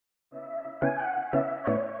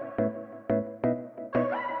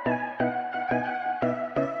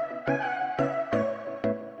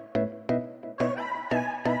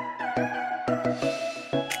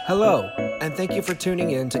Hello, and thank you for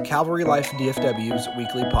tuning in to Calvary Life DFW's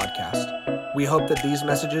weekly podcast. We hope that these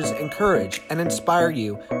messages encourage and inspire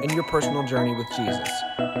you in your personal journey with Jesus.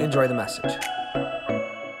 Enjoy the message.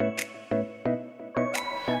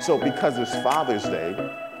 So because it's Father's Day,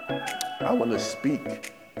 I want to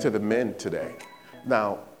speak to the men today.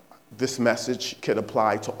 Now, this message can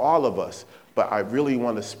apply to all of us, but I really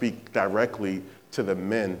want to speak directly to the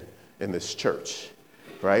men in this church,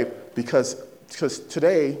 right? Because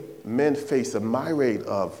today, men face a myriad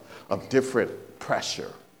of different pressure,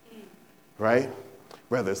 right?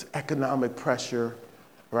 Whether it's economic pressure,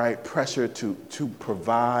 right? Pressure to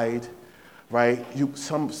provide, right?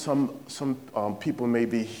 Some people may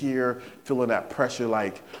be here feeling that pressure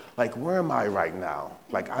like where am I right now?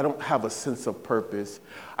 Like I don't have a sense of purpose.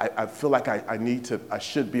 I feel like I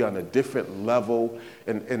should be on a different level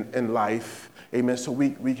in life. Amen. So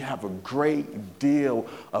we have a great deal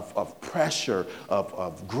of pressure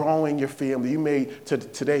of growing your family.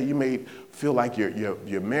 Today you may feel like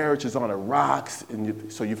your marriage is on the rocks, and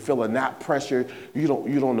so you're feeling that pressure. You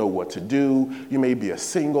don't know what to do. You may be a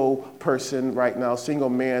single person right now, single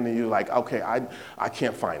man, and you're like, okay, I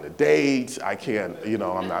can't find a date. I can't,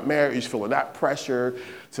 I'm not married. You're feeling that pressure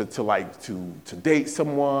to date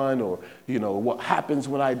someone, or what happens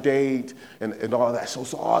when I date, and all that. So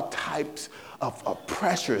it's all types of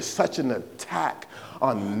pressure. It's such an attack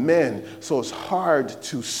on men. So it's hard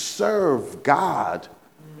to serve God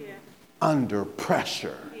under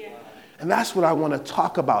pressure. And that's what I want to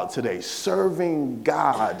talk about today, serving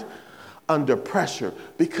God under pressure,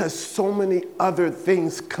 because so many other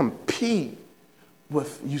things compete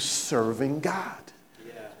with you serving God.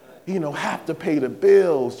 Have to pay the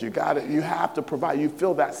bills. You have to provide. You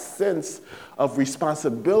feel that sense of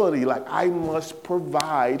responsibility, like I must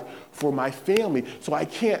provide for my family. So I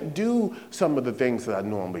can't do some of the things that I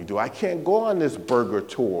normally do. I can't go on this burger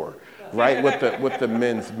tour, right, with the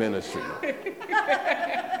men's ministry.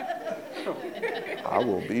 I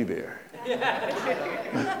will be there.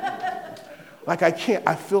 Like I can't,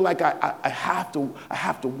 I feel like I have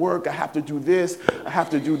to work, I have to do this, I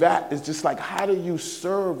have to do that. It's just like, how do you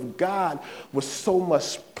serve God with so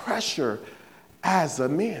much pressure as a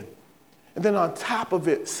man? And then on top of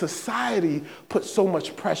it, society puts so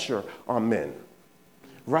much pressure on men,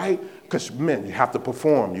 right? Because men, you have to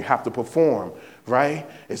perform, right?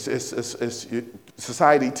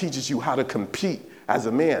 Society teaches you how to compete as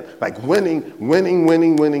a man. Like winning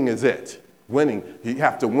is it. Winning, you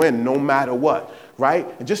have to win no matter what, right?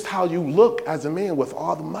 And just how you look as a man with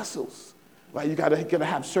all the muscles, right? You have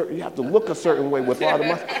to look a certain way with all the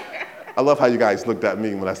muscles. I love how you guys looked at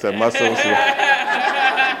me when I said muscles.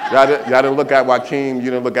 Y'all didn't look at Joaquin,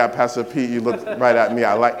 you didn't look at Pastor Pete, you looked right at me.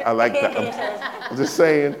 I like that. I'm just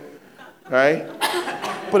saying, right?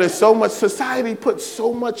 But it's so much, society puts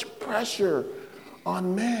so much pressure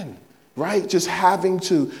on men. Right? Just having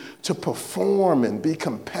to perform and be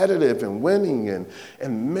competitive and winning.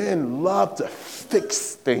 And men love to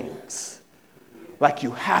fix things. Like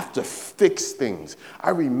you have to fix things. I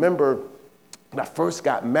remember when I first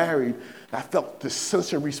got married, I felt this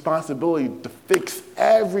sense of responsibility to fix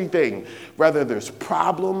everything. Whether there's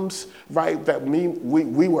problems, right, that we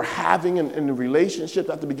were having in the relationship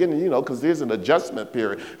at the beginning, because there's an adjustment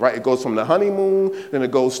period, right? It goes from the honeymoon, then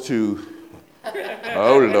it goes to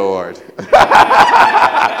oh, Lord.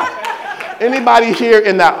 Anybody here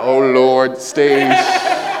in that oh, Lord stage?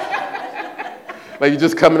 Like you're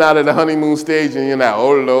just coming out of the honeymoon stage and you're in that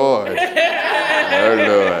oh, Lord. Oh,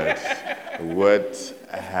 Lord. What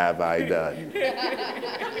have I done?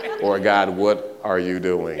 Or God, what are you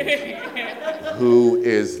doing? Who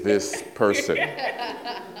is this person?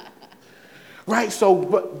 Right, so,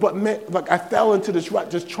 but man, like I fell into this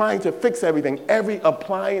rut just trying to fix everything. Every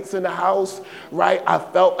appliance in the house, right, I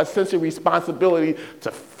felt a sense of responsibility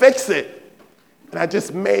to fix it. And I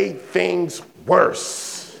just made things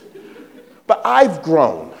worse. But I've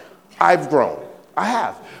grown. I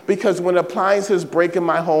have. Because when appliances break in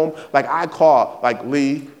my home, like I call, like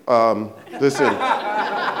Lee, listen.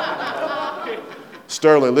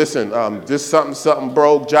 Sterling, listen, this something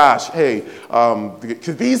broke. Josh, hey,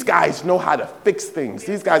 because these guys know how to fix things.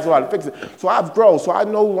 These guys know how to fix it. So I've grown. So I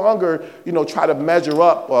no longer, try to measure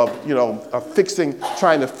up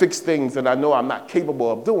trying to fix things that I know I'm not capable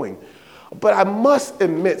of doing. But I must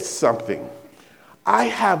admit something. I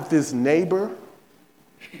have this neighbor.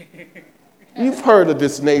 You've heard of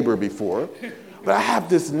this neighbor before, but I have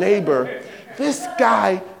this neighbor. This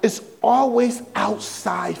guy is always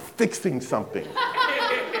outside fixing something.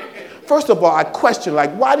 First of all, I question,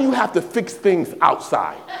 why do you have to fix things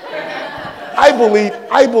outside?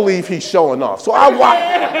 I believe he's showing off. So I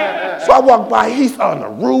walk by, he's on the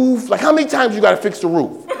roof. Like, how many times you got to fix the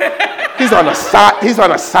roof? He's on the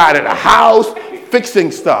side of the house,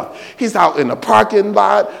 fixing stuff. He's out in the parking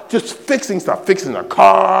lot, just fixing stuff, fixing a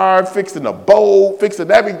car, fixing a boat, fixing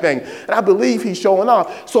everything. And I believe he's showing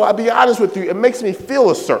off. So I'll be honest with you, it makes me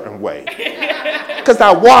feel a certain way. Because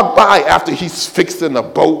I walk by after he's fixing a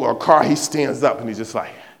boat or a car, he stands up and he's just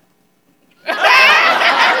like,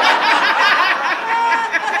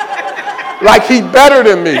 like he better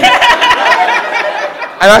than me.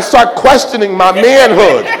 And I start questioning my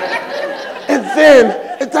manhood. And then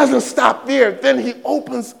it doesn't stop there. Then he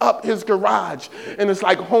opens up his garage, and it's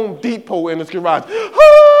like Home Depot in his garage.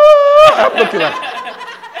 Ah! I'm looking like,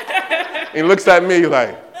 he looks at me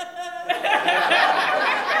like.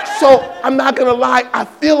 So I'm not gonna lie, I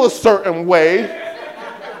feel a certain way.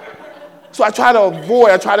 So I try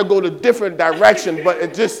to go to different direction,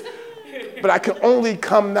 but I can only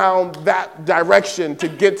come down that direction to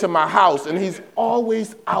get to my house, and he's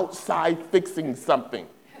always outside fixing something.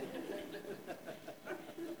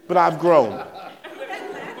 But I've grown.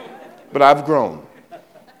 But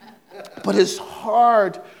it's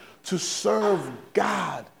hard to serve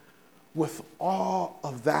God with all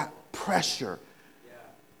of that pressure.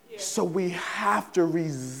 So we have to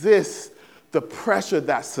resist the pressure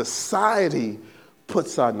that society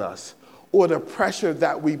puts on us, or the pressure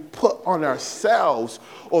that we put on ourselves,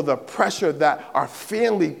 or the pressure that our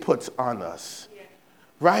family puts on us.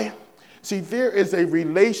 Right? See, there is a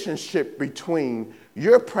relationship between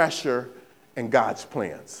your pressure and God's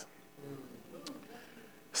plans.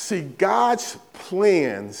 See, God's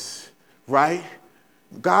plans, right?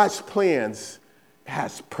 God's plans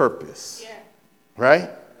has purpose, right?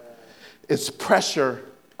 It's pressure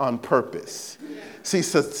on purpose. See,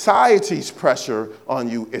 society's pressure on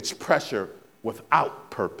you, it's pressure without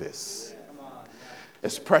purpose.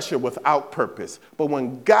 It's pressure without purpose. But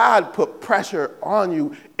when God put pressure on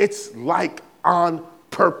you, it's like on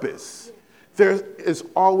purpose. There is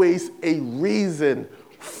always a reason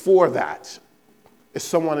for that. Is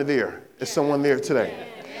someone there? Is someone there today?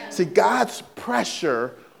 See, God's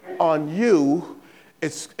pressure on you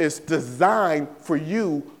is designed for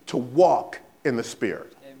you to walk in the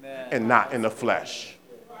Spirit and not in the flesh.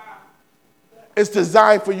 It's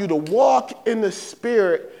designed for you to walk in the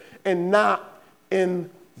Spirit and not in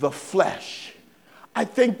the flesh. I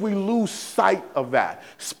think we lose sight of that,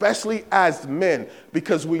 especially as men,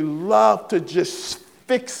 because we love to just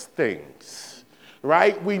fix things,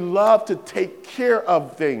 right? We love to take care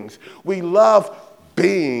of things. We love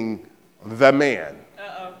being the man.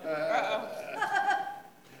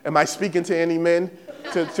 Am I speaking to any men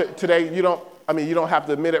today? You don't have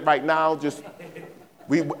to admit it right now.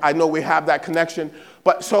 I know we have that connection.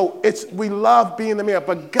 But so we love being the man.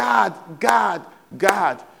 But God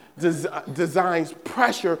designs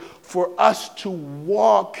pressure for us to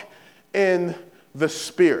walk in the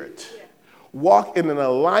Spirit. Walk in an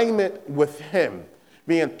alignment with Him.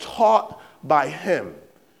 Being taught by Him.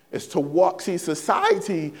 Is to walk. See,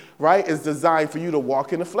 society, right, is designed for you to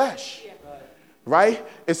walk in the flesh. Right?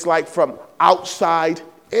 It's like from outside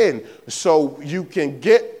in. So you can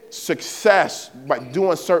get success by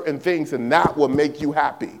doing certain things, and that will make you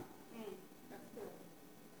happy.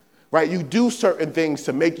 Right? You do certain things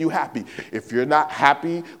to make you happy. If you're not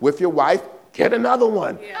happy with your wife, get another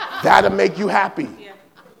one. That'll make you happy.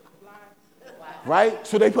 Right?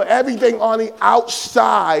 So they put everything on the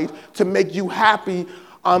outside to make you happy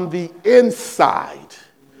on the inside.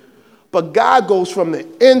 But God goes from the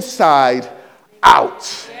inside out.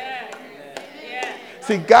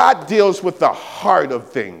 See, God deals with the heart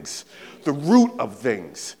of things, the root of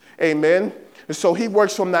things. Amen? And so He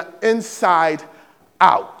works from the inside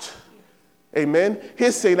out. Amen?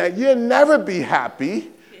 He's saying that you'll never be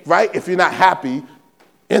happy, right, if you're not happy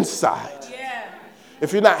inside.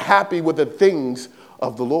 If you're not happy with the things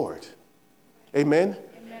of the Lord. Amen?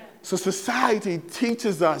 So society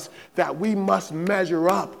teaches us that we must measure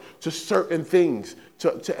up to certain things,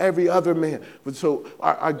 to every other man. So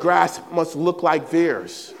our grass must look like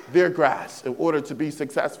their grass in order to be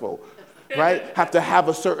successful, right? Have to have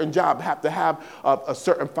a certain job, have to have a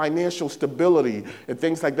certain financial stability and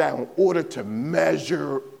things like that in order to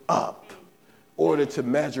measure up. You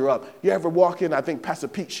ever walk in, I think Pastor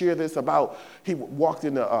Pete shared this about, he walked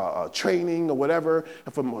in a training or whatever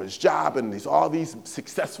from his job, and there's all these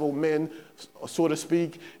successful men, so to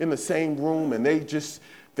speak, in the same room, and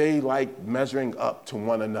they like measuring up to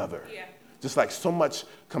one another. Just like so much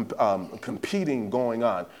competing going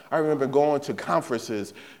on. I remember going to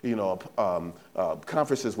conferences,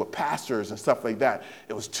 conferences with pastors and stuff like that.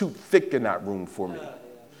 It was too thick in that room for me.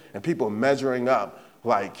 and people measuring up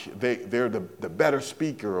like they're the better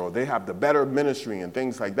speaker or they have the better ministry and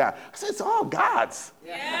things like that. I said, it's all God's.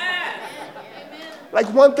 Yeah. Like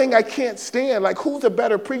one thing I can't stand, like who's a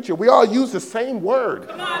better preacher? We all use the same word.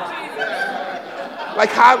 Come on, Jesus.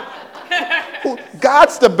 Like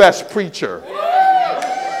God's the best preacher.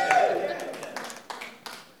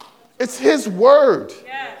 It's his word,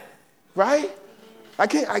 right? I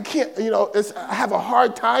can't, I have a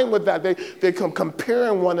hard time with that. They come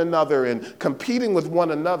comparing one another and competing with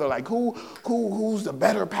one another. Like who's the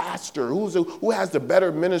better pastor? Who has the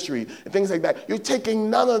better ministry and things like that. You're taking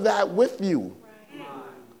none of that with you.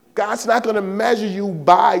 God's not going to measure you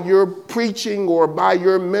by your preaching or by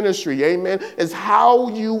your ministry. Amen. It's how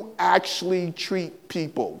you actually treat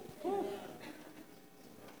people.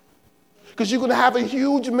 Because you're going to have a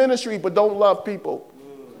huge ministry but don't love people.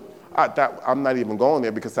 I'm not even going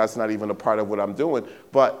there because that's not even a part of what I'm doing.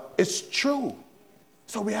 But it's true.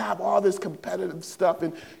 So we have all this competitive stuff,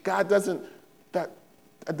 and God doesn't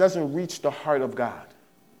reach the heart of God.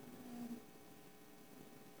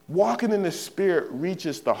 Walking in the Spirit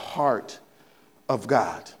reaches the heart of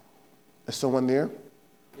God. Is someone there?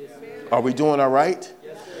 Yes, are we doing all right?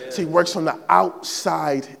 Yes, see, he works from the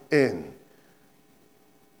outside in.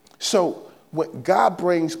 So when God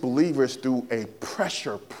brings believers through a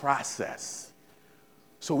pressure process.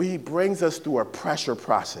 So he brings us through a pressure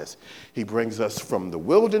process. He brings us from the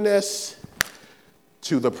wilderness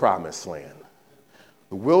to the promised land.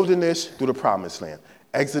 The wilderness to the promised land.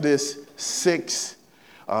 Exodus 6,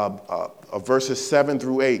 verses 7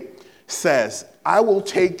 through 8 says, I will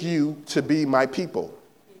take you to be my people,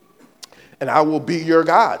 and I will be your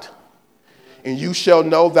God. And you shall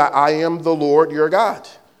know that I am the Lord your God,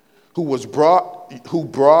 who has brought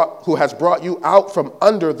you out from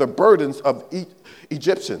under the burdens of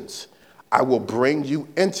Egyptians. I will bring you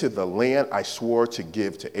into the land I swore to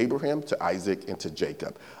give to Abraham, to Isaac, and to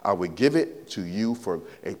Jacob. I will give it to you for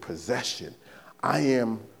a possession. I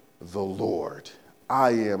am the Lord.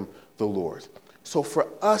 I am the Lord. So for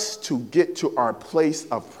us to get to our place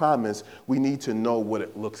of promise, we need to know what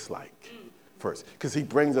it looks like first, because he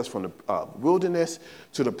brings us from the wilderness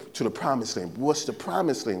to the promised land. What's the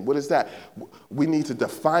promised land? What is that? We need to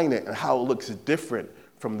define it and how it looks different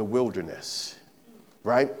from the wilderness,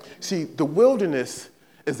 right? See, the wilderness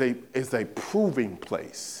is a proving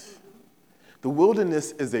place. The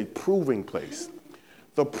wilderness is a proving place.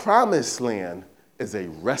 The promised land is a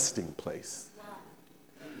resting place.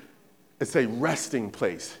 It's a resting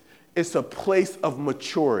place. It's a place of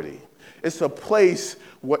maturity. It's a place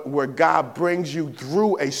where God brings you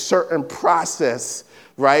through a certain process,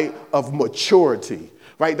 right, of maturity,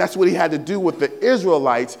 right? That's what he had to do with the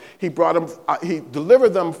Israelites. He brought them, he delivered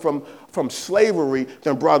them from slavery,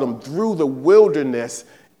 then brought them through the wilderness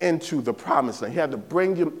into the promised land. He had to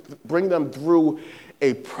bring them through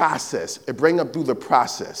a process, bring them through the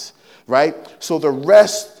process, right? So the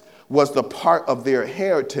rest was the part of their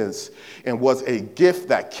inheritance and was a gift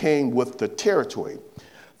that came with the territory.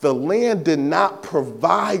 The land did not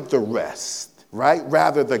provide the rest, right?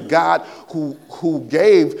 Rather, the God who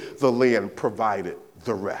gave the land provided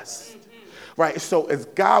the rest, right? So as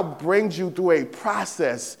God brings you through a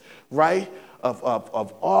process, right,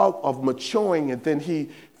 of maturing, and then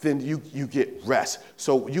you get rest.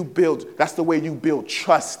 So that's the way you build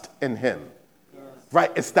trust in him. Right?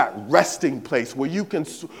 It's that resting place where you can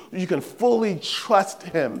fully trust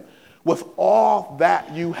him with all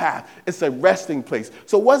that you have. It's a resting place.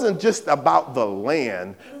 So it wasn't just about the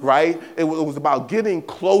land, right? It was about getting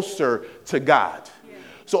closer to God.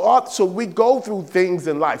 Yeah. So we go through things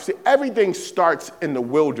in life. See, everything starts in the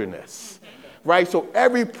wilderness, right? So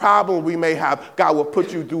every problem we may have, God will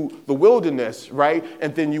put you through the wilderness, right?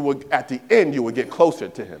 And then at the end, you will get closer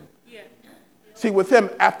to him. See, with him,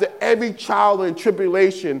 after every trial and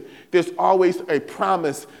tribulation, there's always a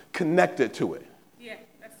promise connected to it. Yeah,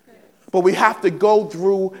 that's good. But we have to go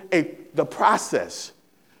through the process.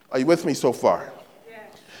 Are you with me so far? Yeah.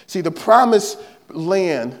 See, the promised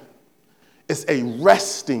land is a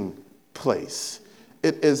resting place.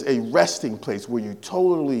 It is a resting place where you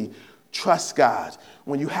totally trust God,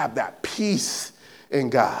 when you have that peace in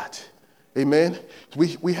God. Amen.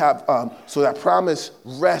 We have, so that promise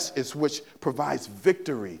rest is which provides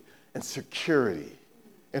victory and security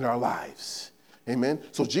in our lives. Amen.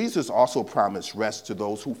 So Jesus also promised rest to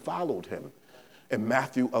those who followed him. In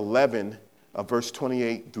Matthew 11, verse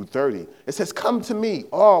 28 through 30, it says, come to me,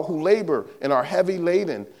 all who labor and are heavy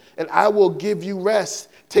laden, and I will give you rest.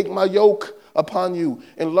 Take my yoke upon you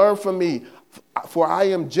and learn from me. For I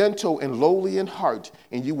am gentle and lowly in heart,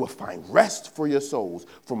 and you will find rest for your souls.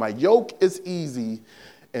 For my yoke is easy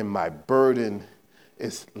and my burden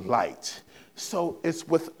is light. So it's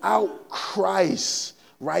without Christ,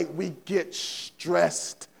 right? We get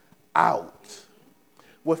stressed out.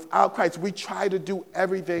 Without Christ, we try to do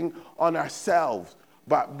everything on ourselves,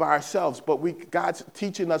 by ourselves, but God's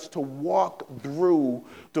teaching us to walk through,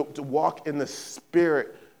 to walk in the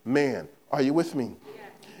spirit man. Are you with me?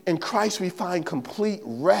 In Christ, we find complete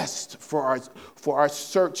rest for our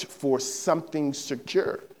search for something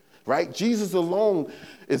secure, right? Jesus alone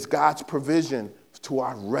is God's provision to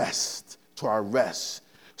our rest,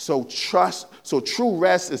 So true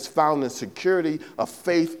rest is found in security of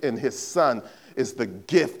faith in his Son is the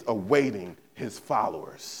gift awaiting his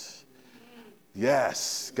followers.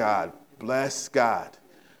 Yes, God, bless God.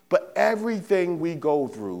 But everything we go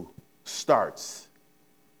through starts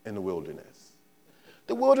in the wilderness.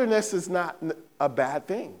 The wilderness is not a bad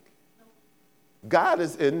thing. God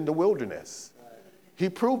is in the wilderness. He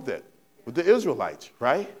proved it with the Israelites,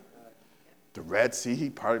 right? The Red Sea, he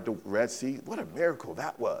parted the Red Sea. What a miracle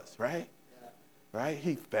that was, right? Right?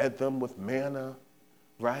 He fed them with manna,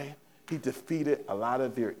 right? He defeated a lot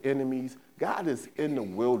of their enemies. God is in the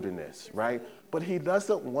wilderness, right? But he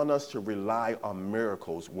doesn't want us to rely on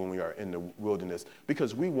miracles when we are in the wilderness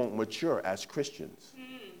because we won't mature as Christians.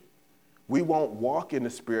 We won't walk in the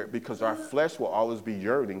Spirit because our flesh will always be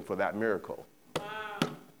yearning for that miracle.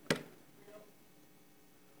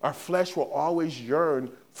 Our flesh will always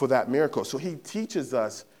yearn for that miracle. So he teaches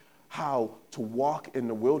us how to walk in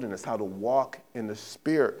the wilderness, how to walk in the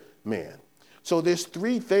spirit man. So there's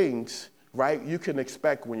three things, right, you can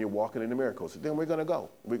expect when you're walking in the miracles. Then we're going to go.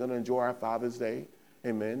 We're going to enjoy our Father's Day.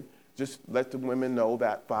 Amen. Just let the women know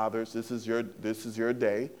that, fathers, this is your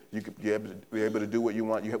day. You could be able to do what you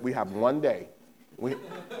want. We have one day. We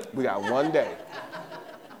got one day.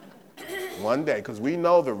 One day, because we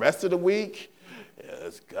know the rest of the week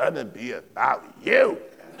is going to be about you.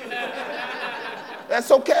 That's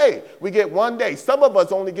okay. We get one day. Some of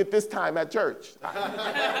us only get this time at church.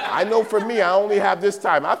 I know for me, I only have this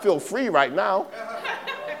time. I feel free right now.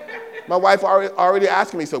 My wife already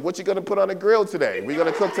asking me, so what you going to put on the grill today? We're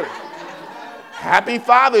going to cook today. Happy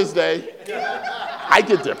Father's Day. I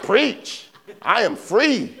get to preach. I am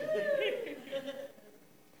free.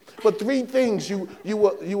 But three things you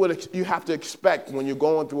have to expect when you're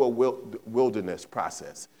going through a wilderness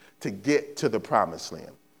process to get to the promised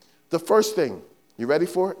land. The first thing, you ready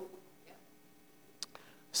for it?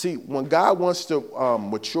 See, when God wants to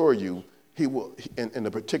mature you, he will, in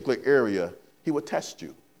a particular area, he will test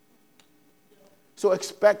you. So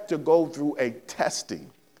expect to go through a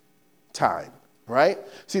testing time, right?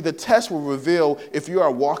 See, the test will reveal if you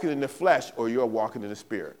are walking in the flesh or you are walking in the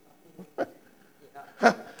spirit.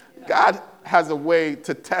 God has a way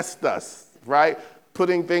to test us, right?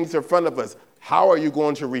 Putting things in front of us. How are you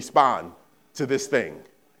going to respond to this thing?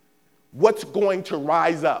 What's going to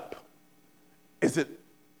rise up? Is it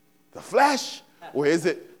the flesh or is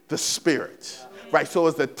it the spirit? Right, so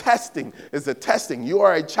it's a testing. You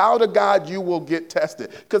are a child of God, you will get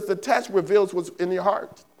tested. Because the test reveals what's in your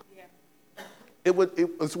heart. Yeah. What's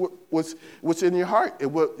in your heart.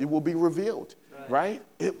 It will be revealed, right?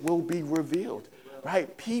 It will be revealed,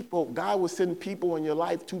 right? People, God will send people in your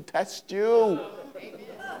life to test you.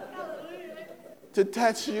 To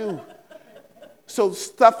test you. So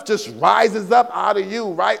stuff just rises up out of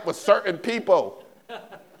you, right, with certain people.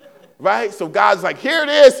 Right? So God's like, here it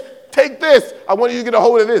is. Take this. I want you to get a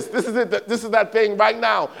hold of this. This is it. This is that thing right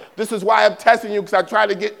now. This is why I'm testing you, because I try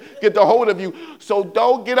to get the hold of you. So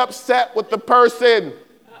don't get upset with the person.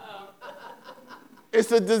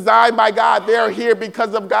 It's a design by God. They're here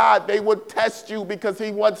because of God. They would test you because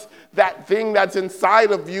he wants that thing that's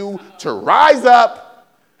inside of you to rise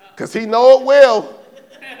up, because he know it will.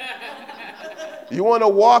 You want to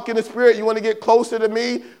walk in the spirit? You want to get closer to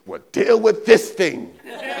me? Well, deal with this thing.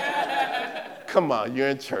 Come on, you're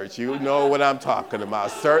in church. You know what I'm talking about.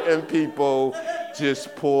 Certain people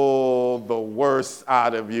just pull the worst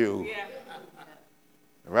out of you.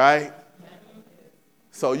 Right?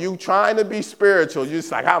 So you trying to be spiritual. You're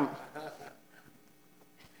just like,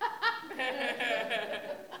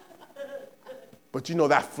 But you know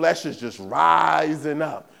that flesh is just rising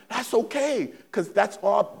up. That's okay, because that's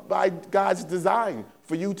all by God's design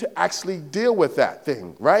for you to actually deal with that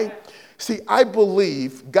thing, right? See, I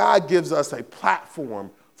believe God gives us a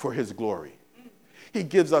platform for his glory. He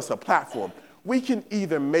gives us a platform. We can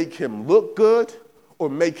either make him look good or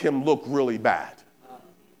make him look really bad.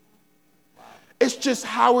 It's just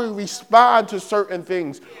how we respond to certain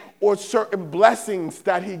things or certain blessings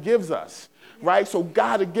that he gives us, right? So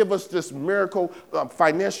God will give us this miracle,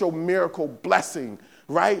 financial miracle blessing,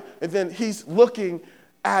 right? And then he's looking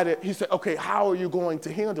at it, he said, okay, how are you going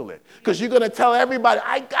to handle it? Because you're going to tell everybody,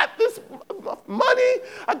 I got this money,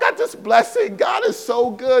 I got this blessing, God is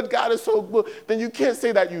so good, God is so good. Then you can't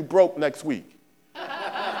say that you broke next week.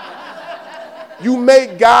 You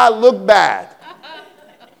make God look bad.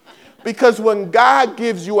 Because when God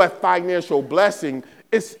gives you a financial blessing,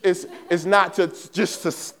 it's not to just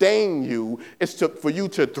sustain you, it's for you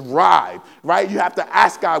to thrive, right? You have to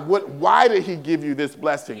ask God, why did he give you this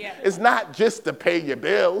blessing? Yeah. It's not just to pay your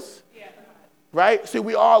bills, right? See,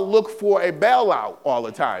 we all look for a bailout all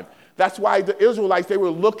the time. That's why the Israelites, they were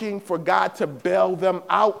looking for God to bail them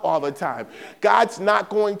out all the time. God's not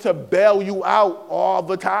going to bail you out all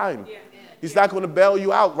the time. Yeah. He's not going to bail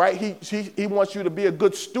you out, right? He wants you to be a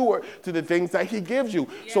good steward to the things that he gives you.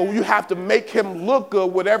 Yeah. So you have to make him look good,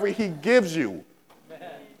 whatever he gives you.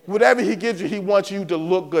 Whatever he gives you, he wants you to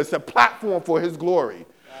look good. It's a platform for his glory,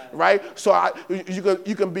 right? So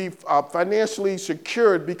you can be financially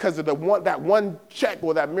secured because of that one check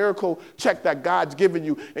or that miracle check that God's given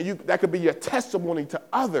you. And that could be your testimony to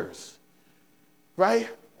others, right?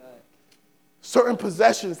 Certain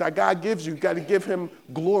possessions that God gives you, got to give him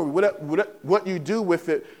glory. What you do with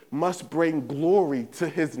it must bring glory to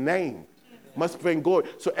his name. Must bring glory.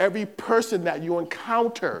 So every person that you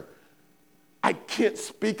encounter, I can't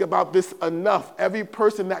speak about this enough. Every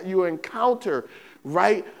person that you encounter,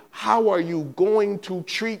 right? How are you going to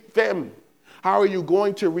treat them? How are you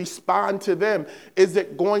going to respond to them? Is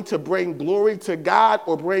it going to bring glory to God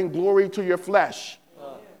or bring glory to your flesh?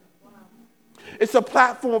 It's a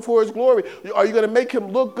platform for his glory. Are you going to make him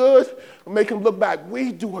look good or make him look bad?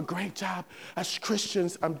 We do a great job as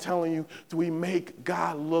Christians, I'm telling you. Do we make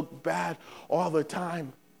God look bad all the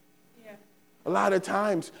time? Yeah. A lot of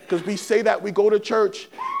times, because we say that we go to church.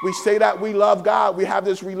 We say that we love God. We have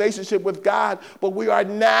this relationship with God, but we are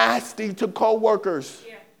nasty to coworkers.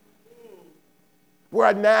 Yeah. We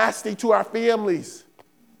are nasty to our families.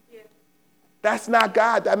 Yeah. That's not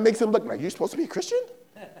God. That makes him look like, you're supposed to be a Christian?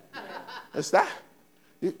 It's that.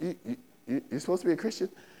 You're supposed to be a Christian?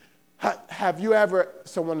 Have you ever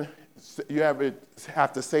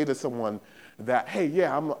have to say to someone that, hey,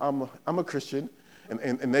 yeah, I'm a Christian,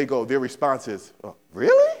 and they go, their response is, oh,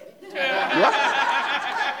 really? What?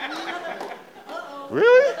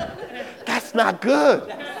 Really? That's not good.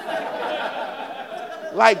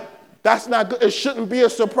 Like, that's not good. It shouldn't be a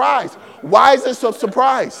surprise. Why is this a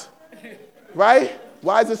surprise? Right?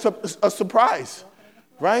 Why is it a surprise?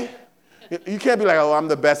 Right? You can't be like, oh, I'm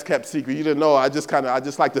the best kept secret. You didn't know. I just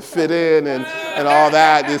like to fit in and all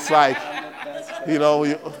that. It's like,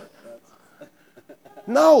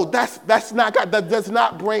 no, that's not God. That does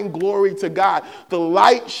not bring glory to God. The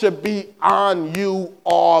light should be on you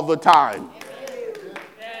all the time.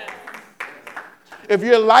 If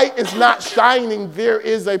your light is not shining, there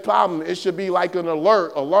is a problem. It should be like an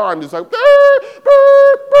alarm. It's like, burr,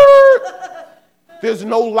 burr, burr. There's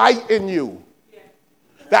no light in you.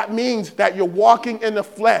 That means that you're walking in the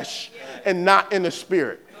flesh and not in the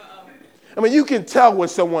spirit. I mean, you can tell when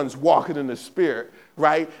someone's walking in the spirit,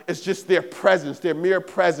 right? It's just their presence, their mere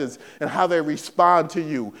presence, and how they respond to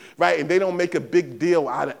you, right? And they don't make a big deal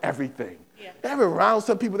out of everything. Yeah. Ever around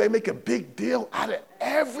some people, they make a big deal out of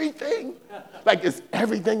everything? Like, is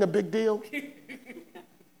everything a big deal?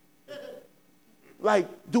 Like,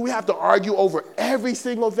 do we have to argue over every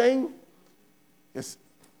single thing?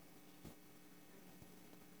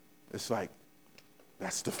 It's like,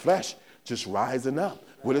 that's the flesh just rising up.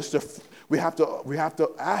 What is we have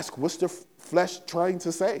to ask, what's the flesh trying to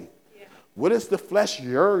say? Yeah. What is the flesh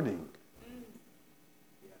yearning?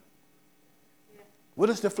 Yeah. What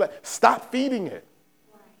is the flesh? Stop feeding it.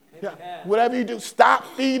 Right. Yeah. Whatever you do, stop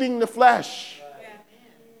feeding the flesh.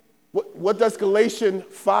 Right. What does Galatians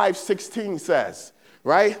 5:16 says?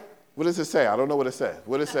 Right? What does it say? I don't know what it says.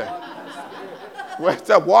 What does it say?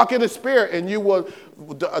 Walk in the spirit and you will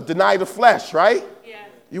deny the flesh, right? Yeah.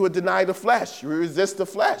 You will deny the flesh. You resist the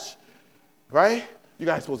flesh, right? You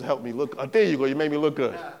guys are supposed to help me look. Oh, there you go. You made me look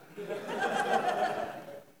good.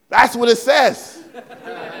 That's what it says.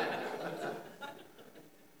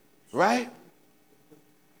 Right?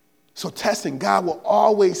 So testing, God will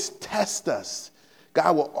always test us.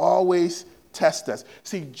 God will always test us.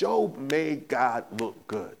 See, Job made God look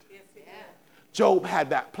good. Job had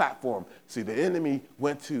that platform. See, the enemy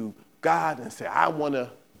went to God and said, I want to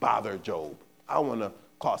bother Job. I want to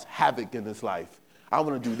cause havoc in his life. I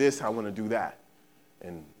want to do this. I want to do that.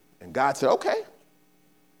 And God said, okay.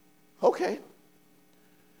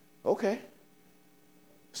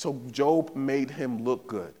 So Job made him look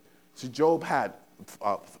good. So Job had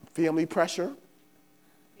family pressure.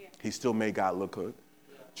 He still made God look good.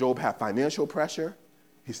 Job had financial pressure.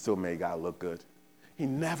 He still made God look good. He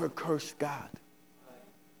never cursed God.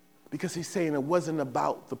 Because he's saying it wasn't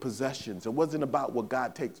about the possessions. It wasn't about what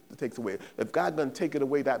God takes away. If God doesn't take it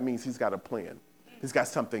away, that means he's got a plan. He's got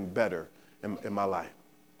something better in my life.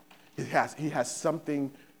 He has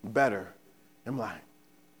something better in mind.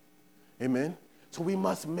 Amen? So we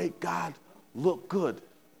must make God look good.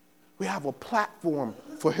 We have a platform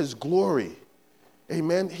for his glory.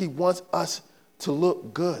 Amen? He wants us to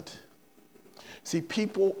look good. See,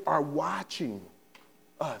 people are watching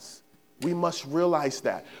us. We must realize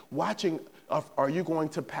that. Watching, are you going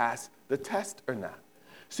to pass the test or not?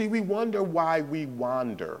 See, we wonder why we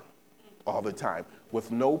wander all the time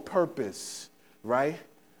with no purpose, right?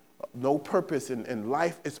 No purpose in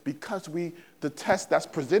life. It's because the test that's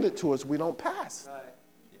presented to us, we don't pass. Right.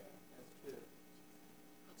 Yeah, that's true.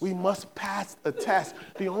 We must pass the test.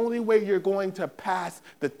 The only way you're going to pass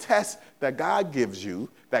the test that God gives you,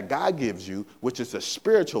 which is a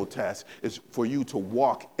spiritual test, is for you to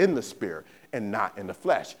walk in the spirit and not in the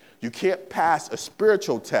flesh. You can't pass a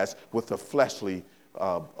spiritual test with a fleshly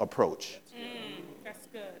approach. That's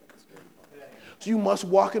good. So you must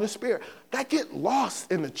walk in the spirit. That get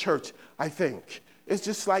lost in the church, I think. It's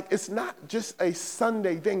just like, it's not just a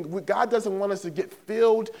Sunday thing. God doesn't want us to get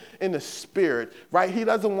filled in the spirit, right? He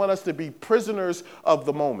doesn't want us to be prisoners of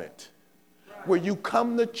the moment. Where you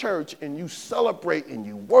come to church and you celebrate and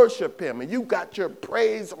you worship him and you got your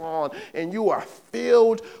praise on and you are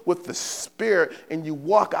filled with the spirit and you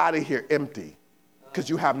walk out of here empty because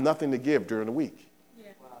you have nothing to give during the week.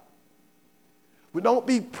 Yeah. Wow. We don't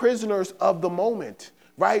be prisoners of the moment,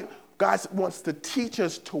 right? God wants to teach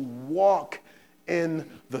us to walk in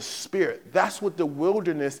the spirit. That's what the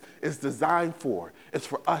wilderness is designed for. It's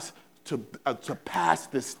for us to pass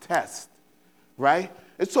this test, right?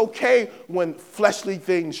 It's okay when fleshly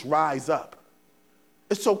things rise up.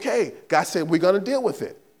 It's okay. God said we're going to deal with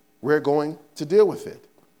it. We're going to deal with it,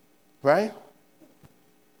 right?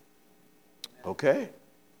 Okay.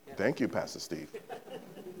 Thank you, Pastor Steve.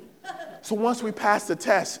 So once we pass the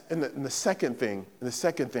test, and the second thing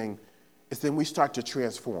is then we start to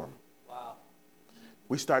transform. Wow.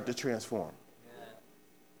 We start to transform. Yeah.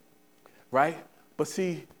 Right? But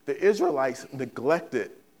see, the Israelites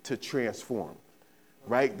neglected to transform.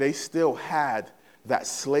 Right? They still had that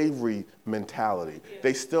slavery mentality. Yeah.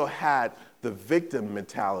 They still had the victim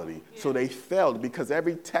mentality. Yeah. So they failed because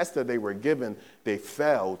every test that they were given, they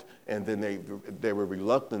failed, and then they were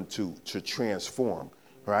reluctant to transform,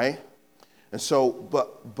 right? And so,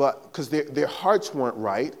 but because their hearts weren't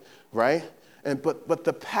right, and but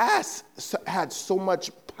the past had so much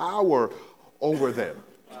power over them.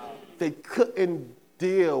 Wow. They couldn't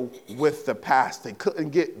deal with the past. They couldn't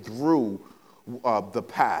get through the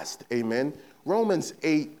past. Amen. Romans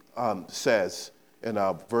 8 says in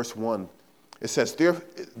verse 1, it says,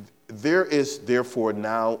 there is therefore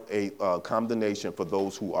now a condemnation for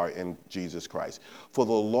those who are in Jesus Christ. For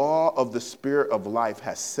the law of the Spirit of life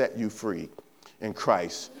has set you free in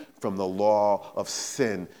Christ from the law of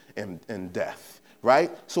sin and death.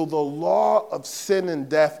 Right? So the law of sin and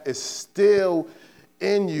death is still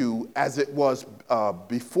in you as it was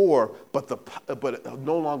before, but it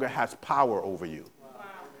no longer has power over you. Wow.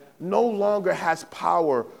 No longer has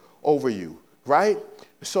power over you, right?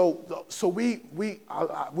 So we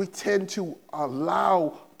tend to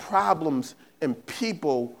allow problems and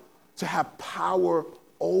people to have power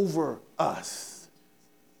over us.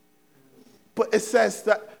 But it says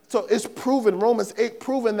that, so it's proven, Romans 8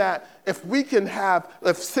 proven that if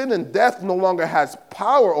sin and death no longer has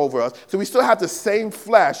power over us, so we still have the same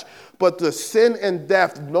flesh, but the sin and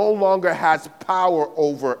death no longer has power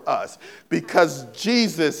over us because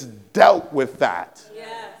Jesus dealt with that.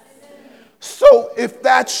 Yes. So if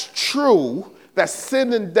that's true, that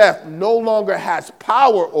sin and death no longer has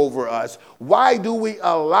power over us, why do we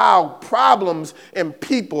allow problems and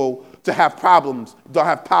people to have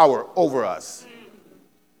power over us?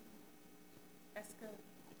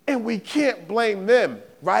 And we can't blame them,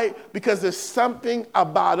 right? Because there's something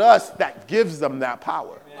about us that gives them that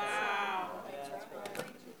power. Wow.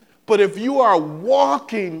 But if you are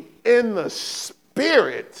walking in the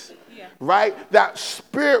Spirit, right, that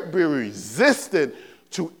Spirit be resistant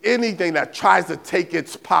to anything that tries to take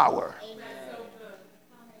its power.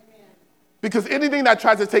 Because anything that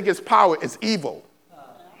tries to take its power is evil.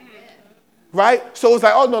 Right? So it's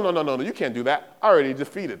like, oh, no, you can't do that. I already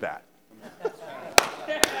defeated that.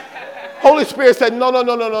 Holy Spirit said,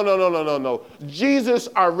 no. Jesus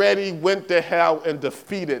already went to hell and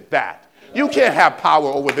defeated that. You can't have power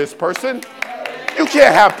over this person. You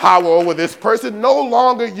can't have power over this person. No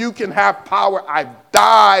longer you can have power. I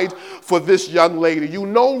died for this young lady. You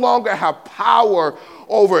no longer have power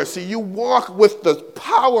over it. See, you walk with the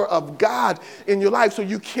power of God in your life, so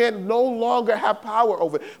you can no longer have power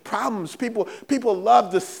over problems. People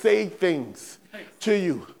love to say things to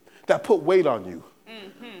you that put weight on you.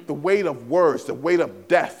 The weight of words, the weight of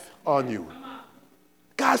death on you.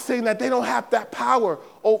 God's saying that they don't have that power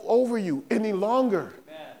over you any longer.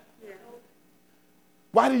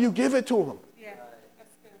 Why do you give it to them?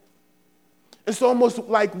 It's almost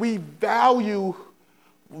like we value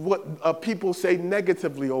what people say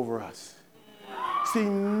negatively over us. See,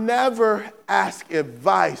 never ask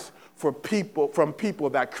advice from people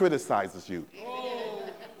that criticizes you.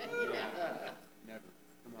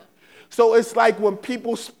 So it's like when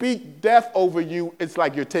people speak death over you, it's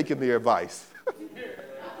like you're taking their advice.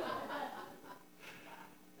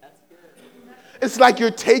 It's like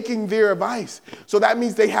you're taking their advice. So that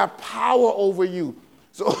means they have power over you.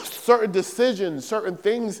 So certain decisions, certain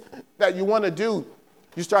things that you want to do,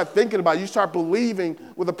 you start thinking about, you start believing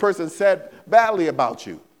what the person said badly about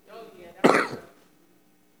you.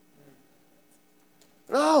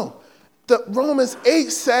 No, the Romans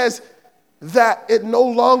 8 says that it no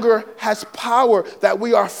longer has power, that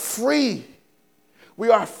we are free. We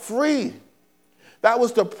are free. That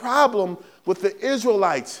was the problem with the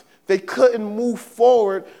Israelites. They couldn't move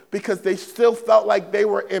forward because they still felt like they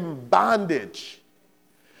were in bondage.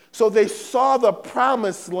 So they saw the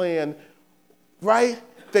promised land, right?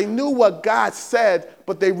 They knew what God said,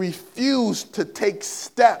 but they refused to take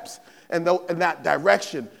steps in that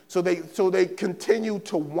direction. So they continue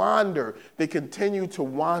to wander. They continue to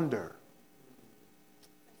wander.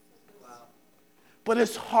 But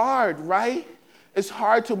it's hard, right? It's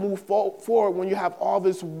hard to move forward when you have all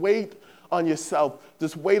this weight on yourself,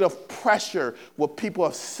 this weight of pressure, what people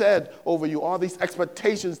have said over you, all these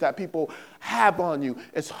expectations that people have on you.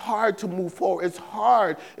 It's hard to move forward. It's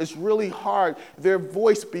hard. It's really hard. Their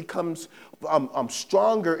voice becomes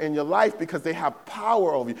stronger in your life because they have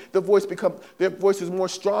power over you. Their voice is more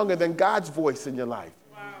stronger than God's voice in your life.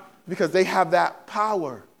 Wow. Because they have that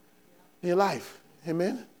power in your life.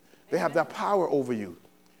 Amen? They have that power over you.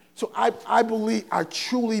 So I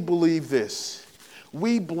truly believe this.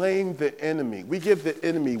 We blame the enemy. We give the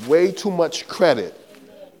enemy way too much credit,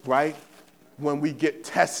 right? When we get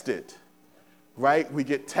tested, right? We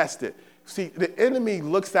get tested. See, the enemy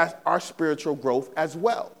looks at our spiritual growth as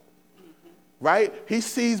well, right? He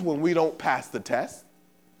sees when we don't pass the test.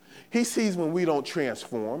 He sees when we don't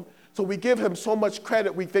transform. So we give him so much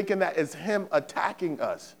credit, we thinking that is him attacking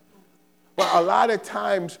us. But a lot of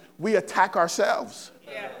times we attack ourselves.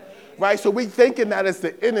 Yeah. Right? So we thinking that it's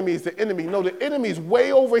the enemy. No, the enemy's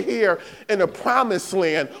way over here in the promised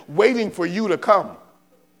land waiting for you to come.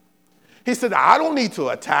 He said, I don't need to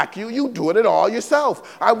attack you. You doing it all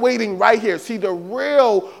yourself. I'm waiting right here. See, the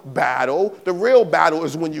real battle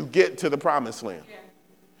is when you get to the promised land.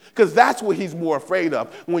 Because that's what he's more afraid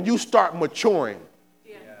of, when you start maturing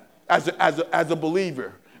as a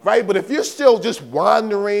believer. Right? But if you're still just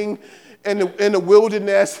wandering in the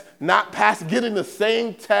wilderness, not getting the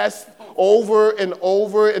same test over and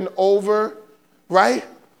over and over, right?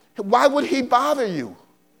 Why would he bother you?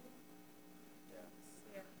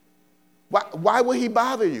 Why would he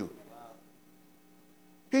bother you?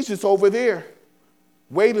 He's just over there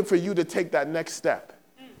waiting for you to take that next step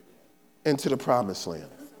into the promised land.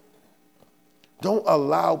 Don't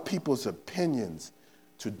allow people's opinions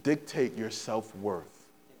to dictate your self-worth.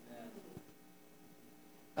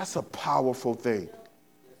 That's a powerful thing.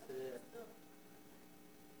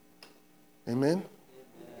 Amen?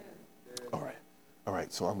 All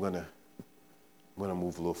right. So I'm gonna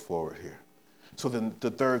move a little forward here. So then the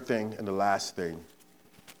third thing and the last thing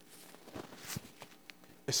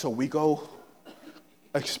is, so we go,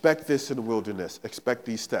 expect this in the wilderness. Expect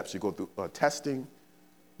these steps. You go through testing,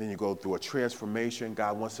 then you go through a transformation.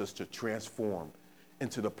 God wants us to transform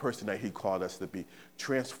into the person that he called us to be.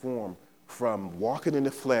 Transform from walking in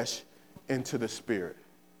the flesh into the spirit,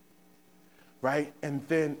 right? And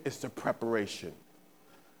then it's the preparation.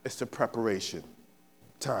 It's the preparation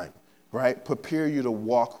time, right? Prepare you to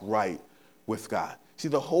walk right with God. See,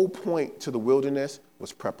 the whole point to the wilderness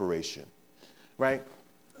was preparation, right?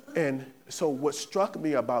 And so what struck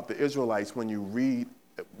me about the Israelites when you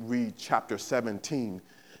read chapter 17,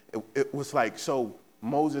 it was like, so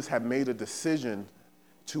Moses had made a decision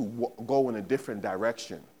to go in a different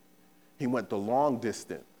direction. He went the long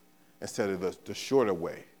distance instead of the shorter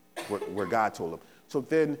way, where God told him. So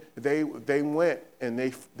then they went and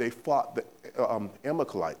they fought the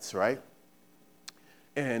Amalekites, right?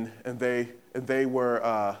 And they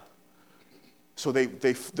were so they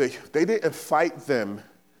didn't fight them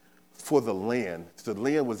for the land. So the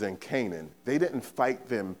land was in Canaan. They didn't fight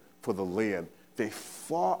them for the land. They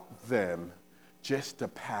fought them just to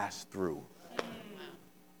pass through.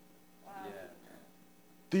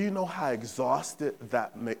 Do you know how exhausted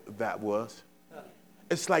that was?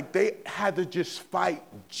 It's like they had to just fight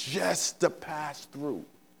just to pass through.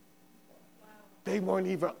 They weren't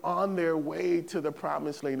even on their way to the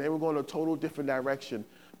promised land. They were going a total different direction,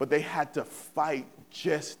 but they had to fight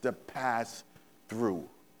just to pass through.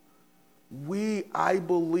 I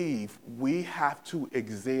believe we have to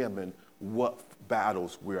examine what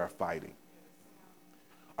battles we are fighting.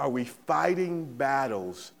 Are we fighting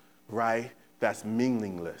battles, right, that's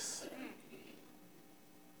meaningless?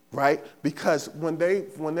 Right? Because when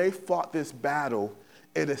they fought this battle,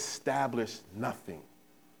 it established nothing.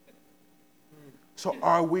 So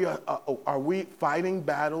are we fighting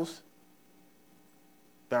battles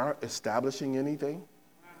that aren't establishing anything?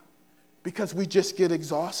 Because we just get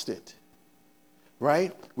exhausted.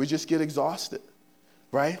 Right? We just get exhausted.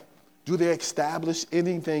 Right? Do they establish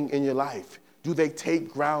anything in your life? Do they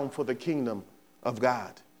take ground for the kingdom of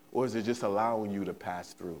God? Or is it just allowing you to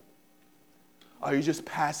pass through? Are you just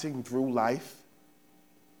passing through life?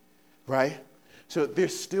 Right? So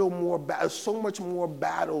there's still so much more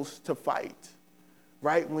battles to fight.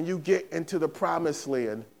 Right? When you get into the promised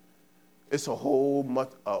land, it's a whole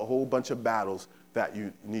bunch of battles that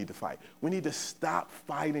you need to fight. We need to stop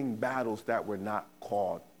fighting battles that we're not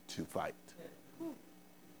called to fight.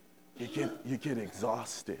 You get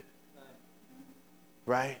exhausted.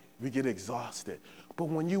 Right? We get exhausted. But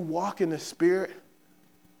when you walk in the Spirit,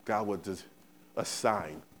 God will just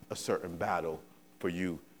assign a certain battle for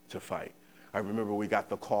you to fight. I remember we got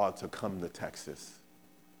the call to come to Texas.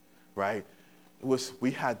 Right? We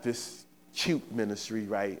had this cute ministry,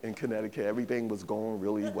 right, in Connecticut. Everything was going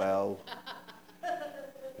really well.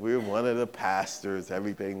 We were one of the pastors.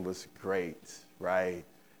 Everything was great, right?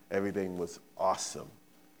 Everything was awesome.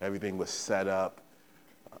 Everything was set up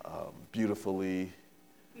beautifully.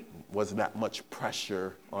 Wasn't that much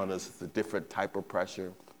pressure on us. It's a different type of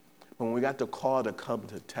pressure. When we got the call to come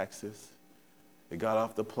to Texas, they got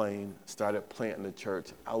off the plane, started planting the church.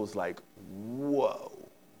 I was like, whoa.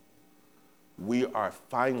 We are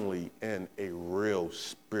finally in a real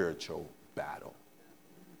spiritual battle.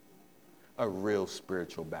 A real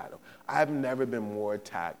spiritual battle. I've never been more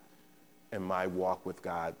attacked in my walk with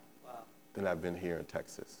God than I've been here in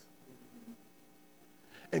Texas.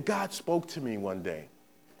 And God spoke to me one day.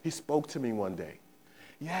 He spoke to me one day.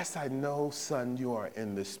 Yes, I know, son, you are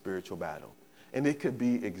in this spiritual battle. And it could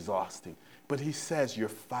be exhausting. But he says you're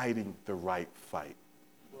fighting the right fight.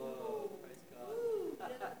 Whoa, praise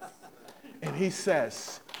God. And he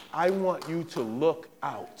says, I want you to look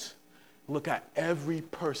at every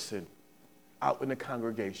person out in the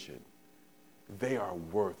congregation. They are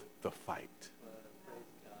worth the fight.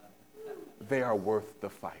 They are worth the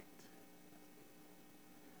fight.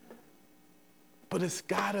 But it's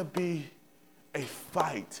got to be a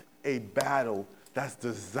fight, a battle that's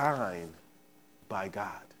designed by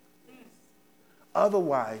God.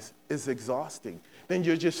 Otherwise, it's exhausting. Then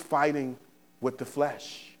you're just fighting with the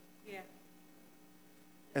flesh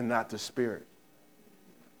and not the spirit.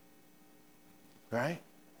 Right?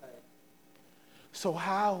 So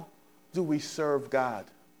how do we serve God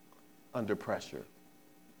under pressure?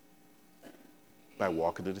 By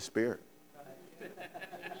walking in the Spirit.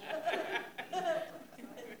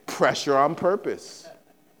 Pressure on purpose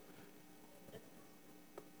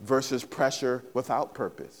versus pressure without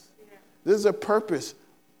purpose. There's a purpose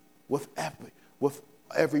with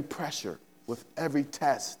every pressure, with every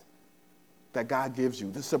test that God gives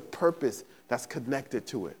you. There's a purpose that's connected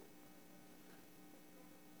to it.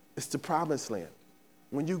 It's the promised land.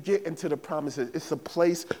 When you get into the promises, it's a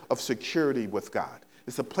place of security with God.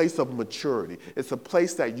 It's a place of maturity. It's a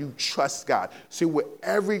place that you trust God. See, with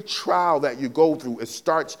every trial that you go through, it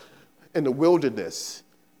starts in the wilderness,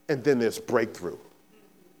 and then there's breakthrough.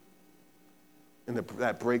 And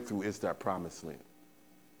that breakthrough is that promised land.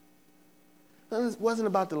 Now, it wasn't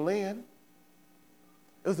about the land.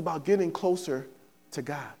 It was about getting closer to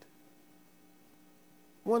God.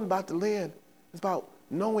 It wasn't about the land. It's about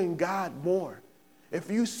knowing God more. If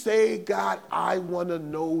you say, God, I want to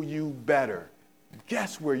know you better,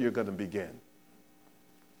 guess where you're going to begin?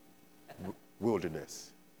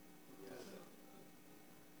 Wilderness.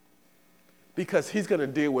 Because he's going to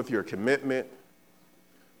deal with your commitment,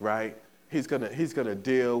 right? He's going to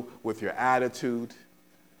deal with your attitude.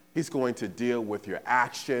 He's going to deal with your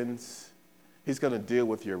actions. He's going to deal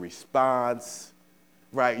with your response,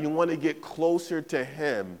 right? You want to get closer to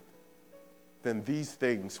him, then these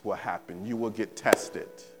things will happen. You will get tested,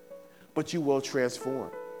 but you will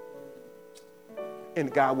transform.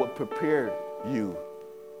 And God will prepare you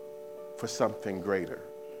for something greater.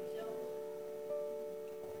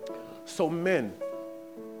 So men,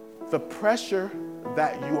 the pressure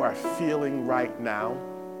that you are feeling right now,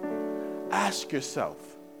 ask yourself,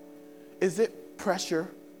 is it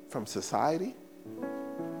pressure from society?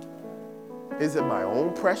 Is it my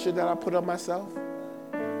own pressure that I put on myself?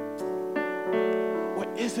 Or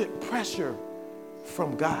is it pressure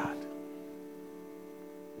from God?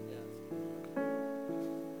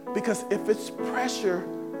 Because if it's pressure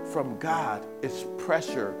from God, it's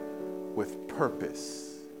pressure with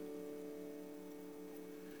purpose.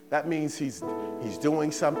 That means he's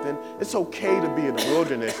doing something. It's okay to be in the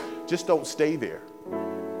wilderness. Just don't stay there.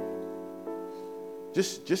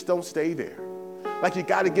 Just don't stay there. Like you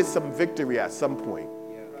got to get some victory at some point.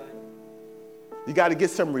 You got to get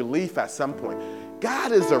some relief at some point.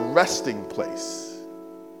 God is a resting place,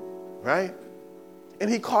 right? And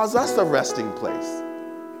he calls us a resting place.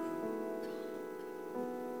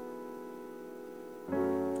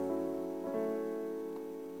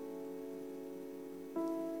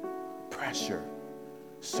 Pressure.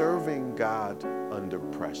 Serving God under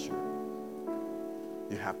pressure.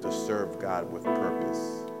 You have to serve God with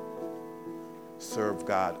purpose. Serve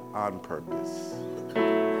God on purpose.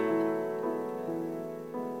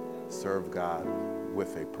 Serve God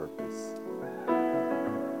with a purpose.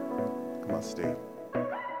 Come on, Steve.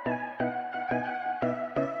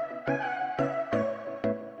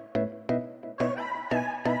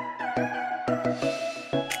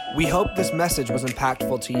 We hope this message was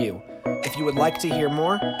impactful to you. If you would like to hear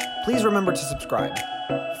more, please remember to subscribe.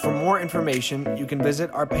 For more information, you can visit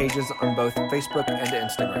our pages on both Facebook and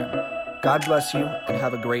Instagram. God bless you and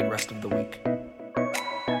have a great rest of the week.